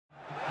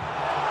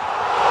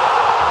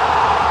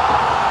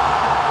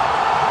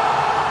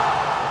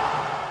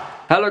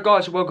Hello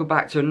guys, welcome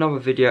back to another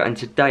video, and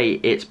today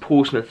it's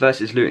Portsmouth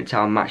versus Luton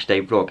Town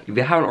matchday vlog. If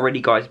you haven't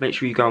already guys, make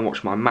sure you go and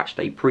watch my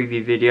matchday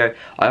preview video.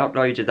 I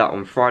uploaded that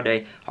on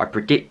Friday. I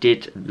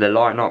predicted the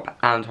lineup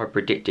and I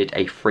predicted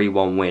a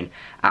 3-1 win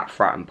at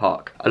Fratton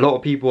Park. A lot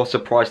of people are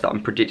surprised that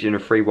I'm predicting a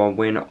 3-1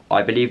 win.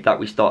 I believe that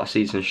we start a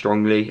season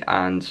strongly,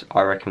 and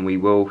I reckon we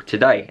will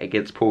today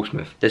against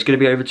Portsmouth. There's going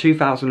to be over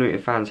 2,000 Luton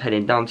fans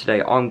heading down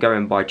today. I'm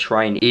going by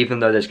train, even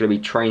though there's going to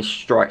be train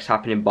strikes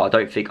happening, but I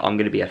don't think I'm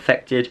going to be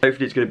affected.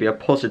 Hopefully it's going to be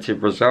a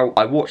positive result.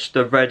 I watched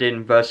the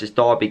Reading versus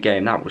Derby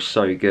game. That was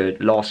so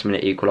good. Last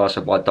minute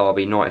equaliser by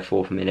Derby,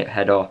 94th minute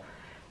header.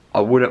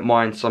 I wouldn't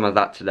mind some of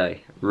that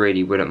today.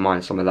 Really wouldn't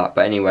mind some of that.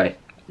 But anyway,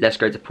 let's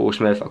go to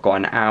Portsmouth. I've got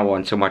an hour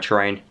until my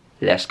train.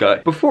 Let's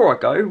go. Before I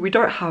go, we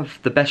don't have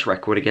the best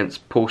record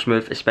against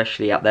Portsmouth,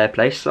 especially at their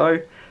place.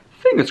 So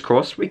fingers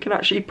crossed we can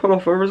actually pull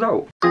off a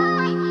result.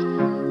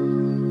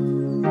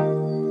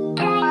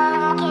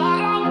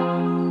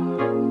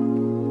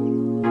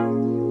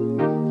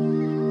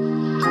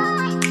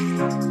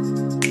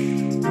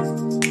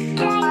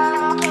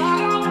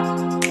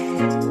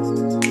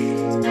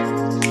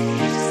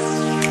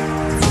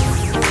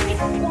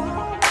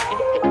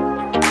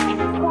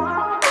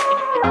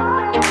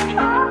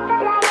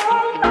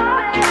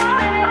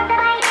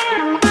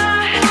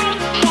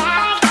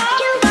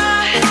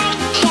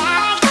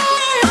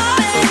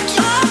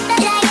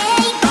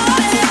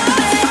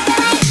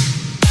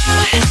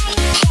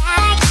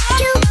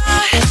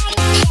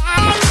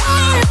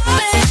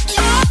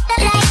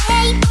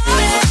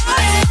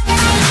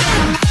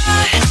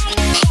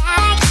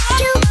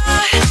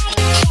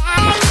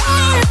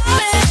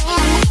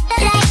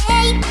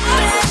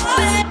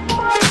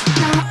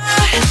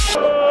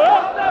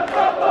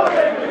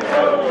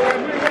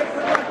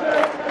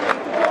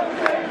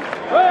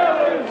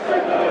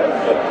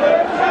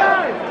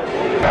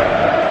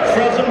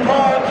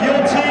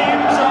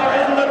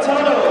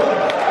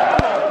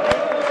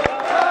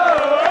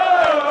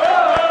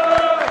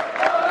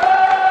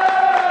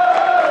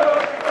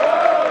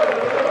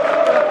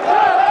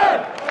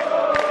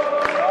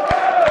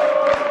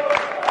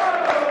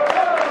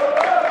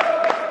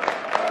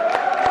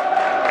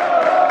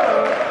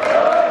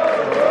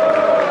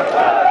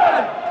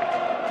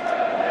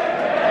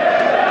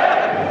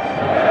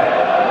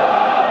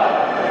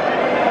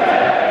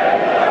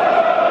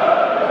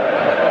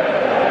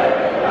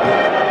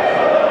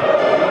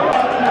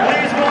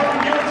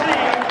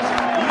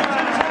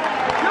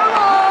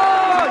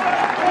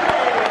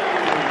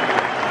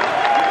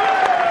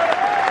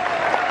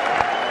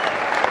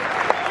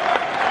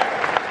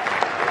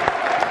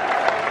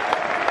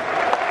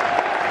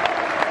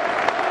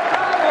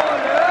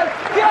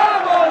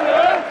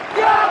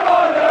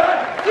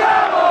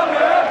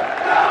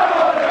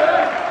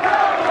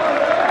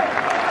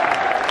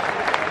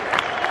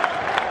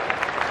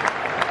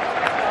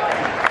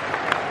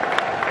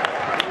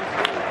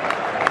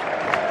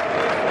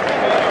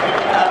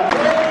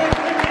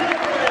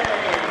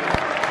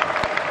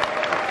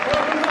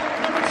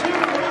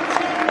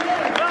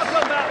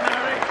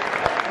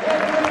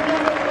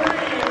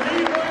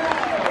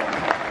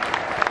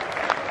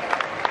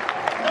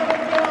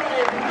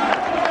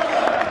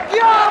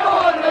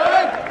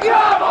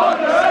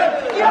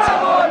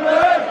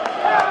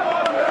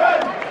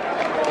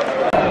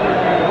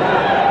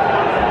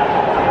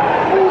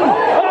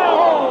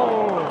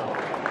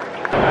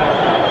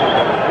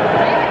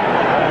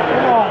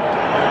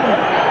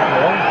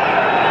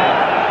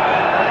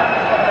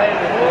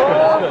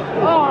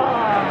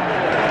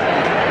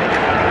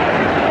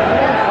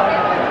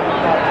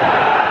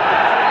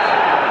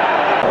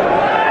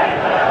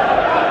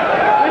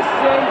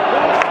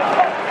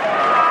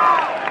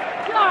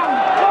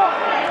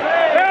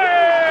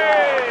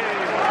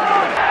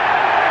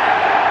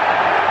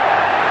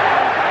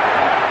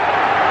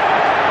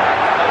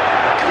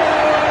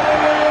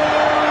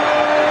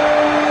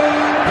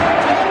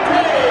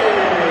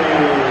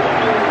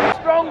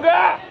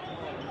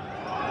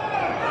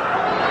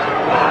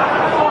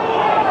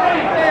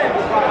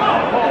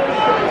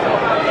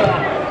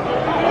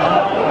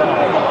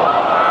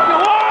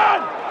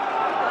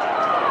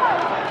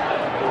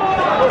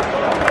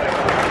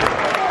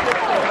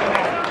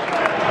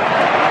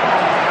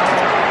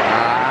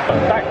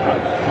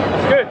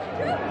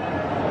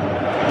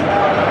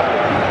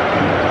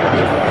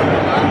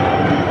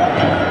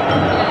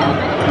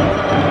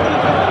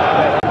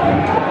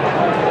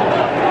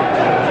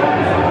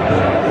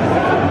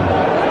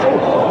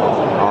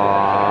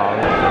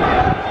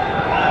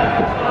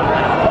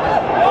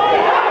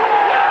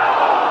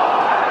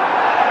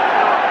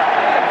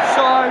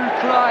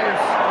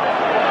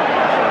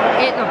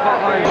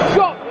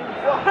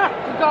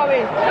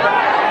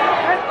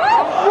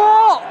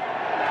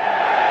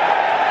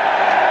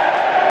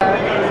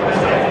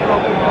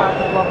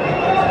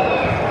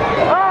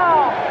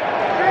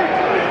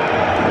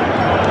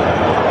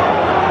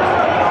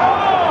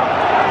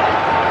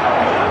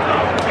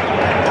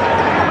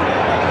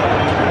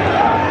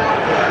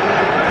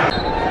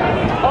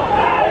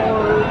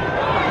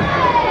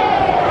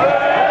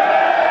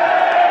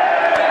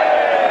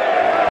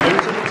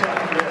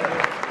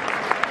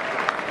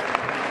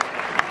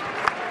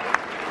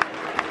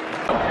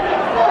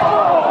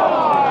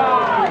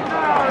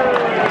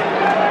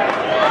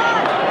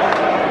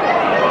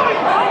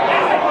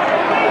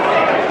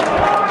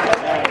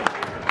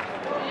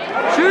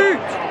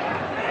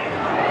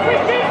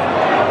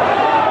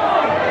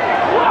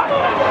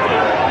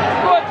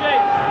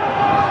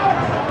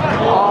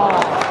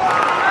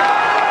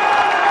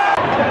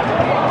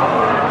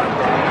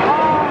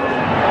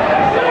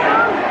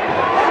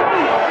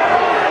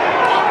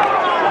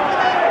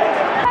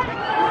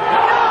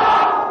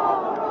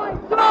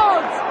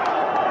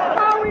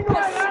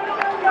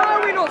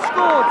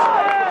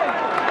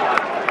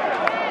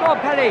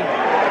 Pelly.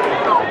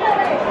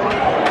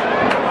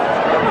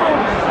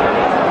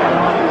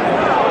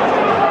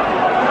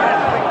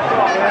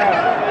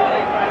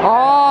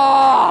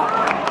 Oh,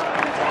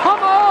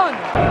 come on.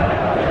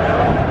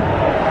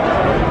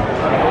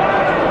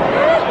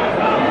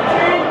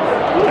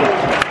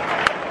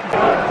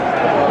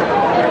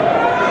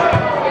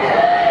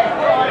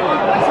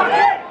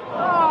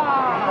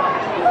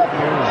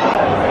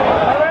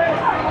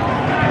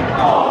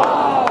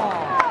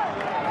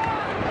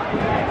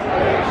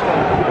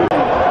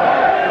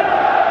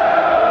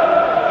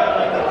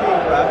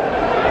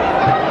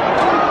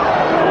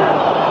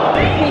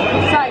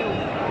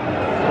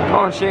 Come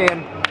on,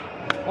 Sheehan.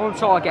 On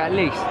target at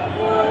least.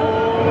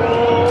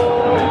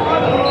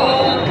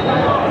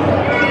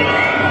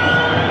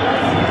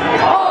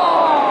 Oh,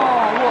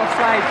 what a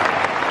save.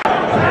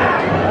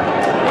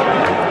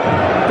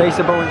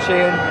 Decent ball,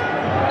 Sheehan.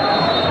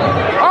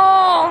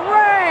 Oh,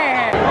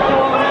 red!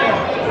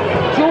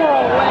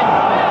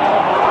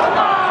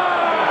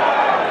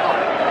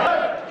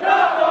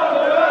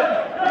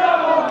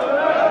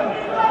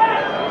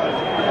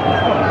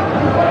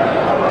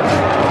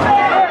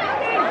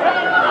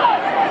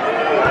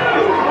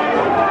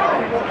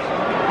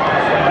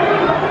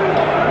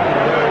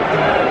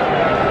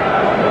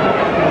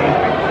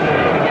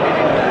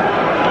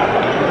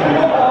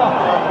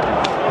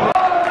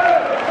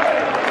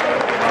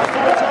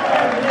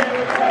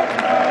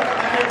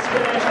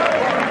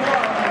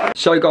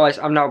 So guys,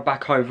 I'm now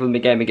back home from the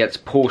game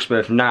against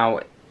Portsmouth.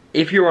 Now,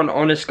 if you're an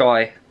honest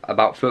guy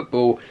about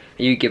football,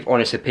 and you give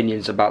honest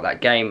opinions about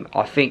that game,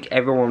 I think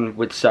everyone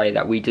would say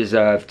that we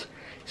deserved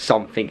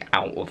something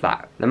out of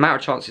that. The amount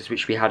of chances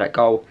which we had at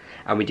goal,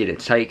 and we didn't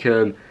take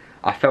them.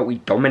 I felt we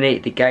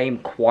dominated the game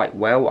quite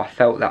well. I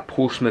felt that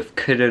Portsmouth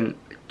couldn't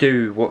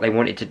do what they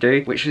wanted to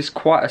do, which is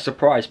quite a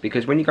surprise,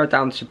 because when you go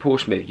down to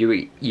Portsmouth,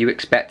 you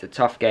expect a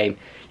tough game.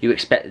 You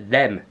expect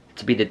them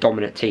to be the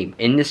dominant team.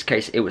 In this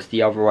case, it was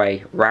the other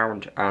way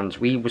round, and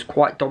we was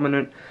quite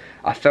dominant.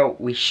 I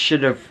felt we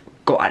should have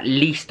got at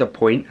least a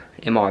point,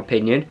 in my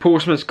opinion.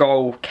 Portsmouth's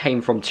goal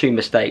came from two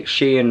mistakes.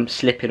 Sheehan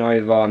slipping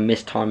over and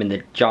mistiming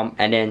the jump,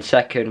 and then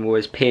second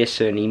was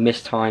Pearson. He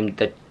mistimed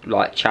the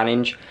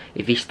challenge.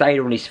 If he stayed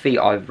on his feet,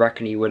 I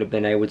reckon he would have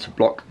been able to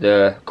block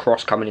the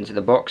cross coming into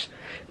the box.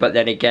 But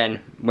then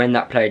again, when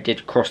that player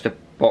did cross the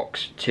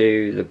box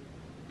to the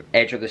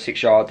edge of the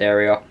 6-yard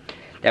area,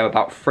 there were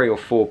about 3 or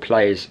 4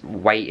 players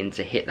waiting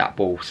to hit that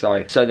ball.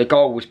 So the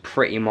goal was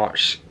pretty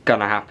much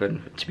gonna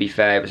happen, to be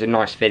fair. It was a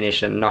nice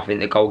finish and nothing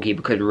the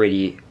goalkeeper could have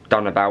really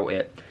done about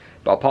it.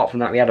 But apart from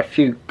that, we had a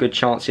few good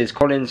chances.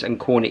 Collins and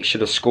Cornick should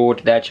have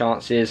scored their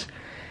chances.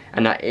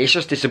 And it's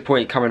just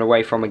disappointing coming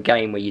away from a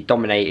game where you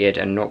dominated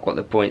and not got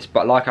the points.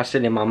 But like I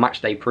said in my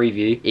matchday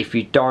preview, if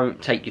you don't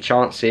take your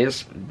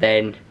chances,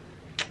 then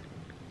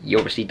you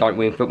obviously don't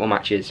win football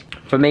matches.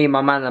 For me,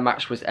 my man of the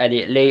match was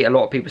Elliot Lee. A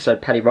lot of people said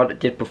Pelly Rudd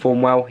did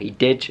perform well. He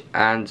did,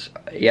 and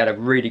he had a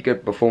really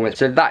good performance.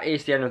 So that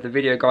is the end of the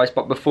video, guys.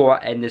 But before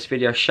I end this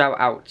video, shout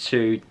out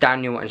to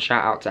Daniel and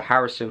shout out to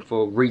Harrison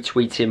for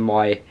retweeting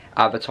my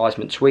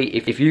advertisement tweet.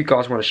 If you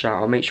guys want to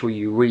shout out, make sure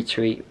you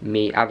retweet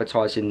me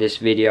advertising this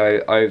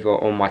video over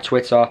on my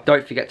Twitter.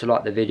 Don't forget to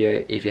like the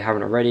video if you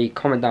haven't already.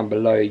 Comment down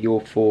below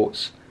your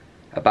thoughts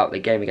about the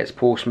game against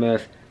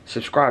Portsmouth.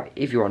 Subscribe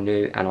if you are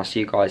new, and I'll see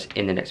you guys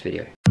in the next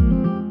video.